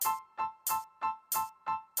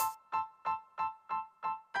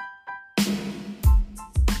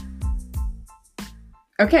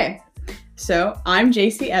Okay, so I'm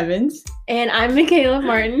JC Evans. And I'm Michaela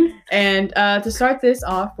Martin. And to start this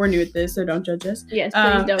off, we're new at this, so don't judge us. Yes,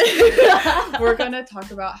 please don't. We're going to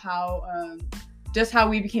talk about how, just how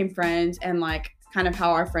we became friends and, like, kind of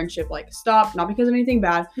how our friendship, like, stopped. Not because of anything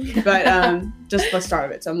bad, but just the start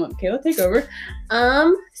of it. So I'm going to let Michaela take over.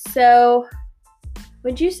 So,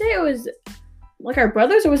 would you say it was, like, our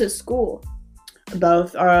brothers, or was it school?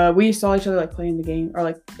 Both. We saw each other, like, playing the game, or,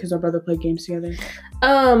 like, because our brother played games together.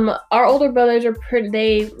 Our older brothers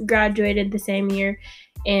they graduated the same year,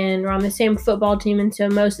 and we're on the same football team, and so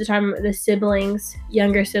most of the time the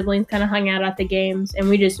younger siblings kind of hung out at the games, and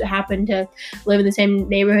we just happened to live in the same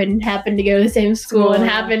neighborhood and happened to go to the same school and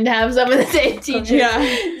happened to have some of the same teachers.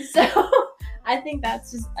 Yeah. So I think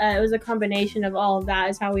that's just, it was a combination of all of that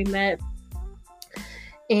is how we met.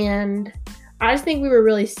 And I just think we were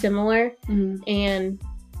really similar and,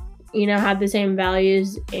 had the same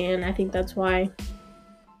values, and I think that's why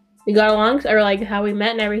we got along, or like how we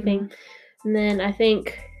met and everything. And then I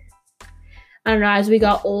think, I don't know, as we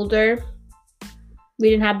got older,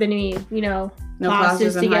 we didn't have any, No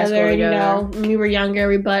classes together. When we were younger,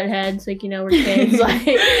 we butt heads, like, we're kids. Like,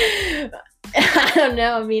 I don't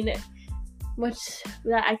know. I mean, I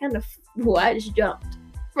just jumped.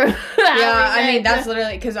 That's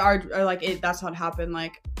literally because that's how it happened.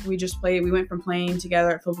 Like, we went from playing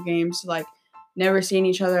together at football games to, like, never seeing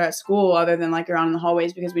each other at school other than, like, around in the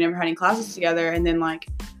hallways because we never had any classes together. And then, like,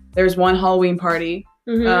 there was one Halloween party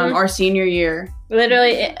our senior year.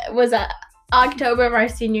 Literally, it was October of our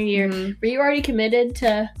senior year. Were you already committed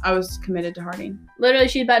to? I was committed to Harding. Literally,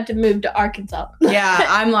 she's about to move to Arkansas. Yeah,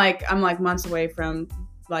 I'm like months away from,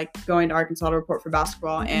 like, going to Arkansas to report for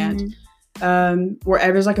basketball. And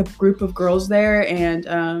there's, like, a group of girls there,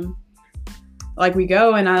 and like, we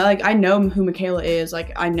go, and I know who Michaela is,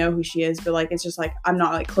 like, I know who she is, but, like, it's just, like, I'm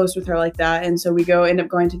not, like, close with her like that. And so we end up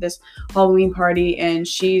going to this Halloween party, and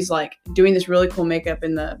she's, like, doing this really cool makeup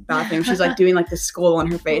in the bathroom. She's, like, doing, like, this skull on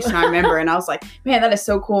her face, and I remember, and I was like, man, that is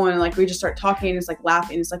so cool. And, like, we just start talking, and it's, like,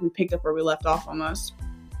 laughing. It's like we picked up where we left off almost.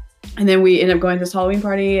 And then we end up going to this Halloween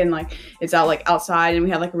party, and, like, it's outside, and we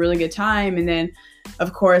had, like, a really good time. And then,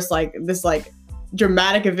 of course, like, this, like,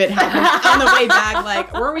 dramatic event happened on the way back.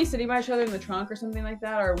 Like, were we sitting by each other in the trunk or something like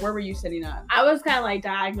that, or where were you sitting at? I was kind of, like,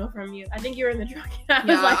 diagonal from you. I think you were in the trunk. I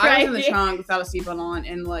was in the trunk without a seatbelt on,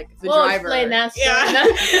 and, like, the driver. Explain that story. Yeah.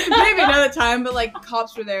 Maybe another time, but, like,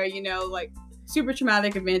 cops were there. Like, super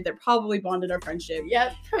traumatic event that probably bonded our friendship.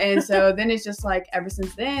 Yep. And so then it's just, like, ever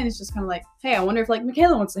since then, it's just kind of like, hey, I wonder if, like,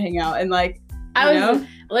 Michaela wants to hang out, and, like,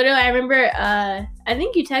 literally, I remember, I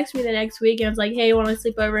think you texted me the next week and I was like, hey, you want to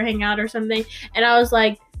sleep over, hang out or something? And I was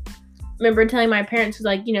like, remember telling my parents, was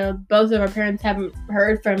like, both of our parents haven't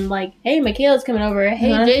heard from, like, hey, Michaela's coming over,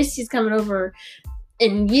 hey, JC's coming over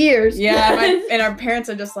in years. Yeah, and our parents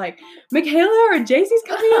are just like, Michaela or JC's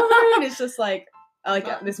coming over? And it's just like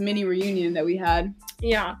this mini reunion that we had.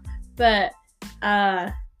 Yeah, but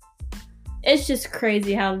it's just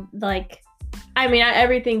crazy how, like,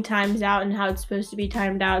 everything times out and how it's supposed to be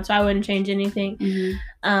timed out, so I wouldn't change anything.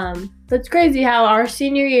 But it's crazy how our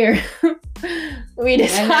senior year we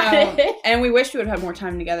decided. And we wish we would have more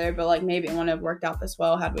time together, but, like, maybe it wouldn't have worked out this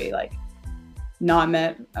well had we, like, not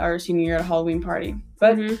met our senior year at a Halloween party.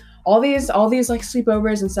 But all these like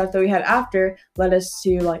sleepovers and stuff that we had after led us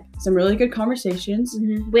to, like, some really good conversations.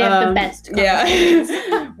 We have the best conversations.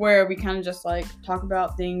 Yeah. Where we kind of just, like, talk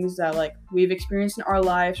about things that, like, we've experienced in our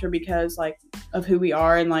lives, or because, like, of who we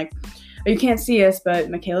are. And, like, you can't see us, but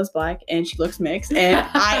Michaela's Black and she looks mixed, and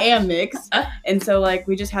I am mixed. And so, like,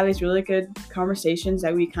 we just had these really good conversations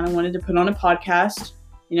that we kind of wanted to put on a podcast,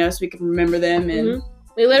 so we could remember them. And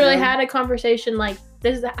we literally had a conversation, like,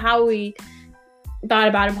 this is how we thought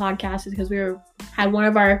about a podcast, is because we had one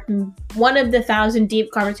of the 1,000 deep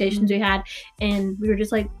conversations we had, and we were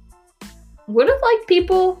just like, what if, like,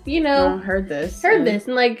 people, heard this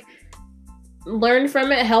and, like, learned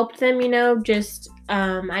from it, helped them, just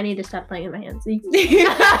I need to stop playing with my hands. Not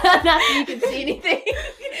that you can see anything.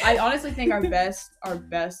 I honestly think our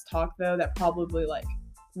best talk, though, that probably, like,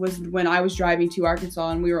 was when I was driving to Arkansas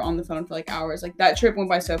and we were on the phone for, like, hours. Like, that trip went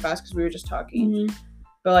by so fast because we were just talking.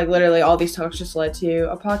 But, like, literally all these talks just led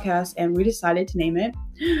to a podcast, and we decided to name it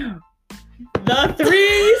The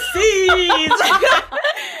 3 C's,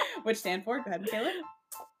 which stand for, go ahead, Michaela.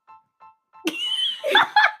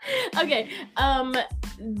 Okay,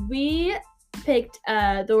 we picked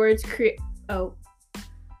the words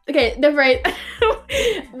okay, the right.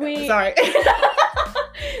 Sorry.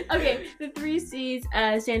 Okay, the 3 C's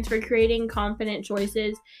stands for creating confident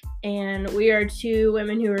choices, and we are two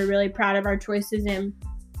women who are really proud of our choices and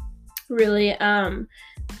really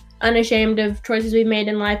unashamed of choices we've made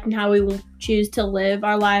in life and how we choose to live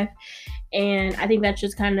our life. And I think that's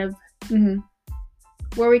just kind of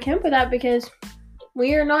where we came with that, because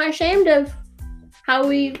we are not ashamed of how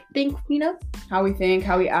we think, how we think,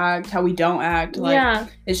 how we act, how we don't act. Like,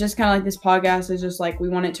 it's just kind of like this podcast is just like, we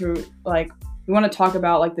want to talk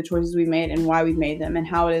about like the choices we made and why we made them and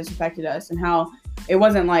how it has affected us, and how it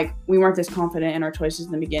wasn't like we weren't this confident in our choices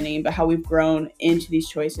in the beginning, but how we've grown into these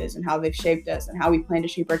choices and how they've shaped us and how we plan to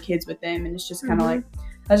shape our kids with them. And it's just kind of like,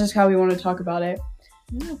 that's just how we want to talk about it.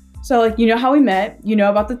 Yeah. So like, how we met,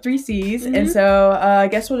 about the 3 C's. And so I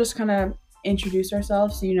guess we'll just kind of introduce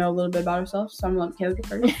ourselves so a little bit about ourselves. So I'm gonna let Michaela go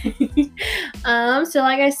first. So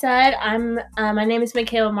like I said, my name is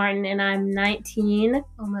Michaela Martin, and I'm 19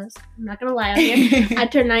 almost. I'm not gonna lie on here. I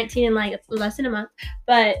turned 19 in like less than a month,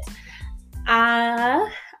 but I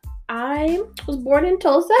was born in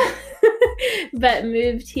Tulsa, but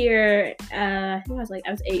moved here. I think I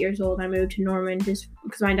was 8 years old. I moved to Norman just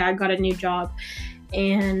because my dad got a new job,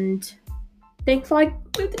 and thankfully I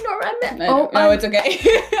moved to Norman. No, it's okay.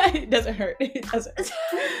 It doesn't hurt. It doesn't.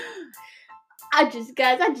 Just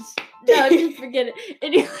forget it.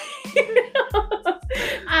 Anyway,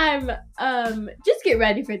 just get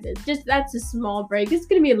ready for this. That's a small break. It's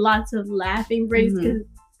gonna be lots of laughing breaks because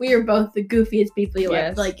we are both the goofiest people you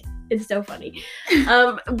ever. Like, it's so funny.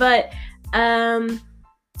 Like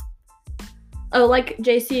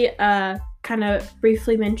JC kind of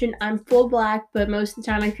briefly mentioned, I'm full black, but most of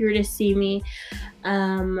the time if you were to see me,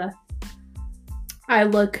 I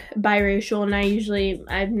look biracial, and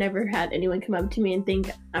I've never had anyone come up to me and think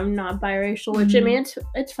I'm not biracial, which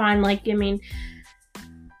it's fine. Like,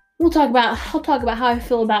 I'll talk about how I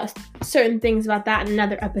feel about certain things about that in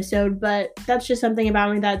another episode, but that's just something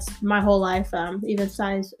about me that's my whole life, even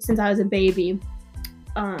since I was a baby,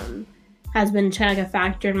 has been kind of like a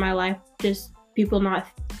factor in my life. Just people not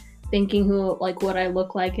thinking what I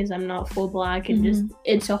look like is I'm not full black, and just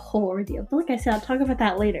it's a whole ordeal. But like I said, I'll talk about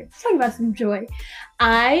that later. Let's talk about some joy.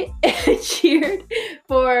 I cheered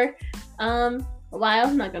for a while.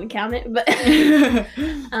 I'm not gonna count it, but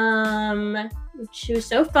which was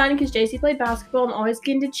so fun because JC played basketball. I'm always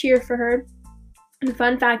getting to cheer for her. And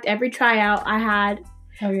fun fact, every tryout I had,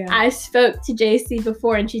 I spoke to JC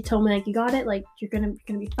before, and she told me, like, you got it, like, you're gonna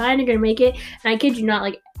be fine, you're gonna make it. And I kid you not,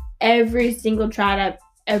 like, every single tryout I've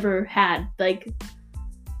ever had, like,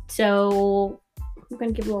 so I'm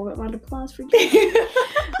gonna give a little bit round of applause for JC.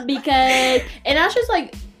 Because, and I was just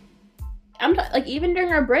like, even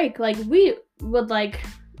during our break, like, we would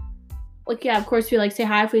of course we say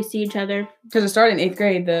hi if we see each other. Because it started in 8th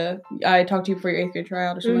grade. I talked to you for your 8th grade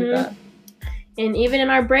tryout or something like that. And even in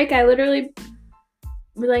our break, I literally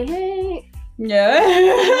be like, hey.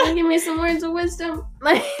 Yeah. Give me some words of wisdom.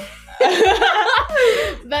 But,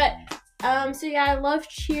 so yeah, I love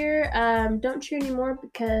cheer. Don't cheer anymore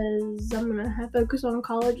because I'm going to have to focus on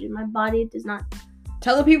college and my body does not.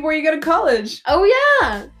 Tell the people where you go to college. Oh,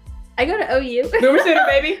 yeah. I go to OU. Boomer Center,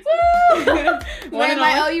 baby. Where am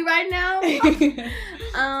I OU right now?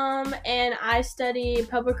 And I study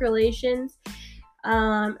public relations.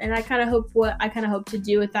 And I kind of hope to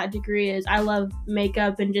do with that degree is I love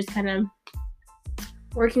makeup and just kind of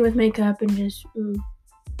working with makeup and just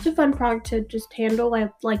it's a fun project to just handle. I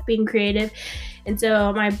like being creative. And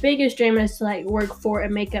so my biggest dream is to work for a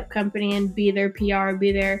makeup company and be their PR,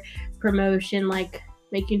 be their promotion,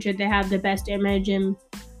 making sure they have the best image and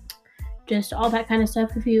just all that kind of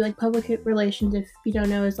stuff. If you public relations, if you don't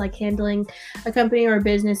know, is handling a company or a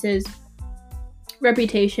business's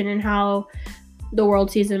reputation and how the world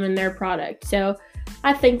sees them and their product. So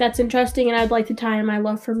I think that's interesting, and I'd like to tie in my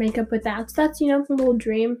love for makeup with that. So that's, a little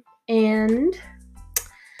dream. And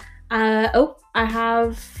I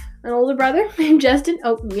have an older brother named Justin.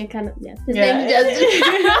 His name's Justin.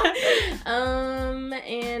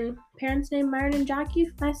 And parents named Myron and Jackie.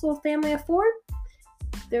 Nice little family of 4.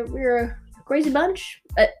 We're a crazy bunch.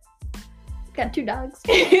 Got 2 dogs.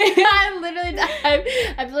 I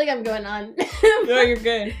feel like I'm going on. No, you're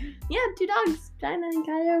good. Yeah, 2 dogs, China and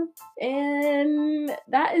Kaio. And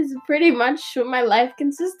that is pretty much what my life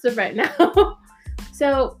consists of right now.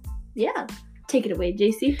 So, yeah. Take it away,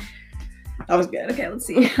 JC. That was good. Okay, let's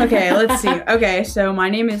see. Okay, so my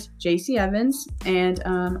name is JC Evans, and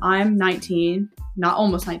I'm 19. Not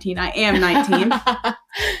almost 19. I am 19.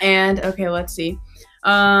 And, okay, let's see.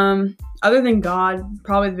 Other than God,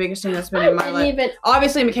 probably the biggest thing that's been in my life.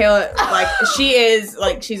 Obviously, Michaela, she's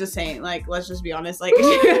a saint. Let's just be honest.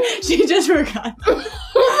 She just forgot.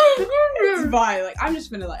 It's fine. I'm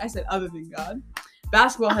just gonna, I said, other than God.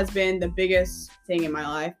 Basketball has been the biggest thing in my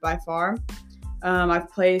life by far.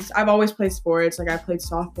 I've always played sports. Like I played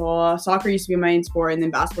softball. Soccer used to be my main sport, and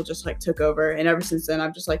then basketball just like took over. And ever since then,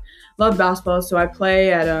 I've just like loved basketball. So I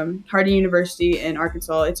play at Harding University in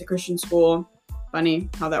Arkansas. It's a Christian school. Funny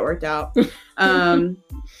how that worked out. The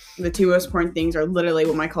two most important things are literally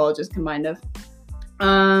what my college is combined of.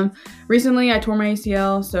 Recently I tore my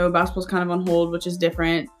ACL, so basketball's kind of on hold, which is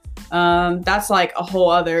different. That's like a whole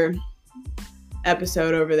other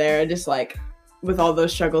episode over there, just like with all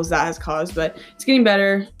those struggles that has caused, but it's getting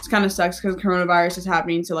better. It kind of sucks because coronavirus is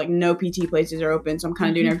happening, so like no PT places are open, so I'm kind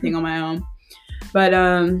of doing everything on my own. But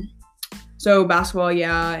so basketball,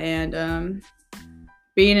 yeah, and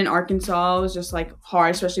being in Arkansas was just like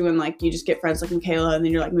hard, especially when like you just get friends like Michaela and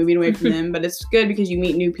then you're like moving away from them. But it's good because you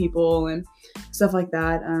meet new people and stuff like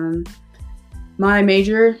that. My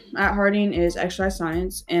major at Harding is exercise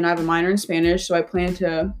science, and I have a minor in Spanish, so I plan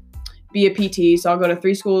to be a PT. So I'll go to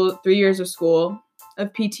 3 years of school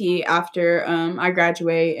of PT after I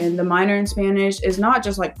graduate. And the minor in Spanish is not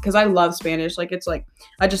just like because I love Spanish, like it's like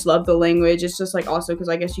I just love the language. It's just like also because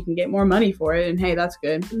I guess you can get more money for it, and hey, that's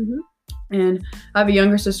good. And I have a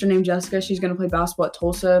younger sister named Jessica. She's going to play basketball at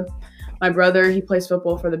Tulsa. My brother, he plays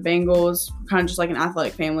football for the Bengals, kind of just like an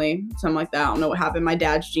athletic family, something like that. I don't know what happened. My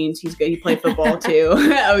dad's genes, he's good. He played football too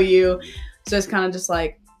at OU. So it's kind of just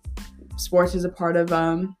like sports is a part of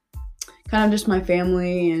kind of just my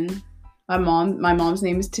family. And my mom's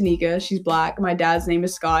name is Tanika. She's black. My dad's name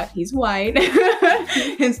is Scott. He's white.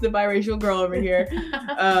 Hence the biracial girl over here.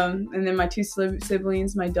 And then my two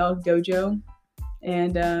siblings, my dog Dojo.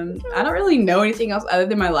 And I don't really know anything else other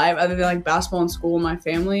than my life, other than like basketball and school and my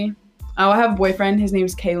family. I have a boyfriend. His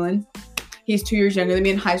name's Kalen. He's 2 years younger than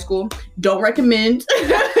me in high school. Don't recommend.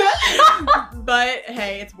 But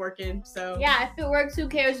hey, it's working. So yeah, if it works, who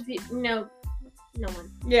cares? If no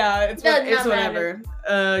one. Yeah, it's whatever.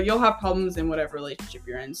 You'll have problems in whatever relationship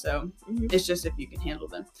you're in. So it's just if you can handle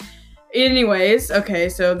them. Anyways, okay,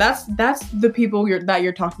 so that's the people that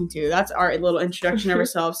you're talking to. That's our little introduction of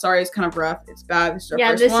ourselves. Sorry, it's kind of rough. It's bad. This is our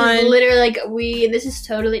first one. Is literally like this is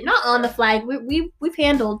totally not on the flag. We've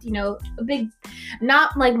handled, a big,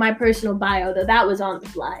 not like my personal bio though. That was on the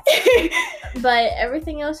flag. But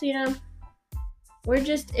everything else, we're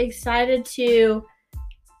just excited to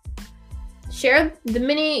share the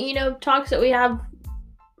many, talks that we have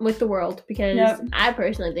with the world, because I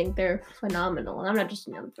personally think they're phenomenal, and I'm not just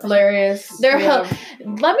hilarious.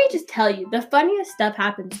 Let me just tell you, the funniest stuff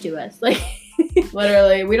happens to us. Like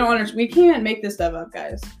literally, we can't make this stuff up,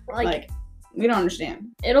 guys. Like we don't understand.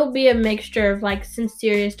 It'll be a mixture of like some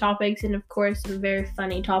serious topics and of course some very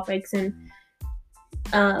funny topics, and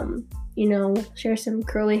share some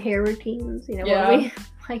curly hair routines. What we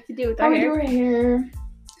like to do with our hair,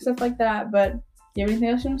 stuff like that. But do you have anything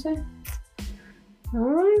else you want to say?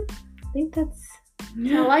 I think that's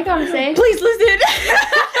all I gotta say. Please listen.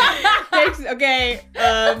 Thanks. Okay.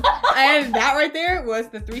 And that right there was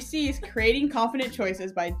the 3 C's, Creating Confident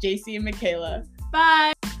Choices by JC and Michaela.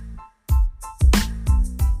 Bye.